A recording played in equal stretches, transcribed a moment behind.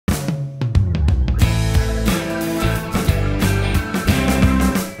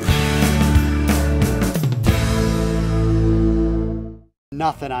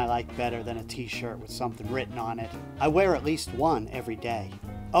nothing I like better than a t-shirt with something written on it. I wear at least one every day.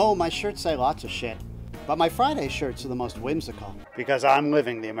 Oh, my shirts say lots of shit, but my Friday shirts are the most whimsical. Because I'm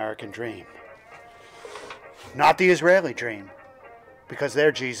living the American dream. Not the Israeli dream. Because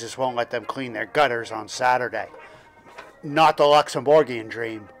their Jesus won't let them clean their gutters on Saturday. Not the Luxembourgian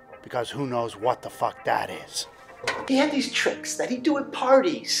dream. Because who knows what the fuck that is. He had these tricks that he'd do at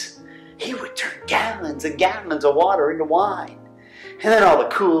parties. He would turn gallons and gallons of water into wine. And then all the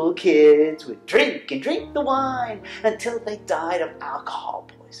cool kids would drink and drink the wine until they died of alcohol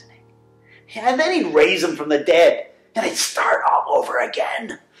poisoning. And then he'd raise them from the dead and they'd start all over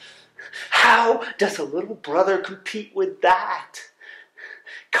again. How does a little brother compete with that?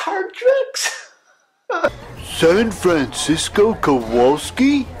 Card tricks? San Francisco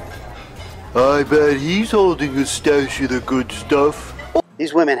Kowalski? I bet he's holding a stash of the good stuff.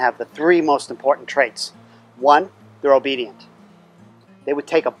 These women have the three most important traits. One, they're obedient. They would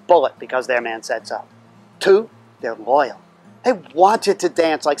take a bullet because their man said so. Two, they're loyal. They wanted to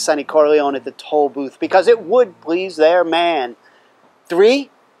dance like Sonny Corleone at the toll booth because it would please their man.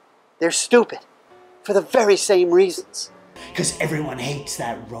 Three, they're stupid for the very same reasons. Because everyone hates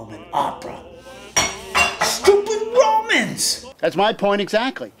that Roman opera. Stupid Romans! That's my point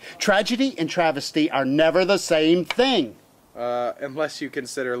exactly. Tragedy and travesty are never the same thing. Unless you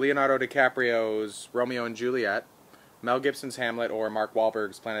consider Leonardo DiCaprio's Romeo and Juliet, Mel Gibson's Hamlet, or Mark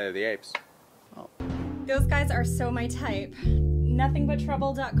Wahlberg's Planet of the Apes. Oh. Those guys are so my type.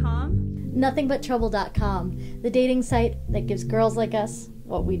 Nothingbuttrouble.com? Nothingbuttrouble.com, the dating site that gives girls like us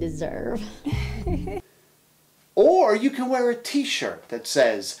what we deserve. Or you can wear a t-shirt that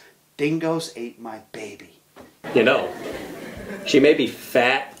says, "Dingoes ate my baby." You know, she may be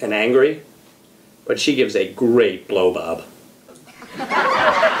fat and angry, but she gives a great blowbob.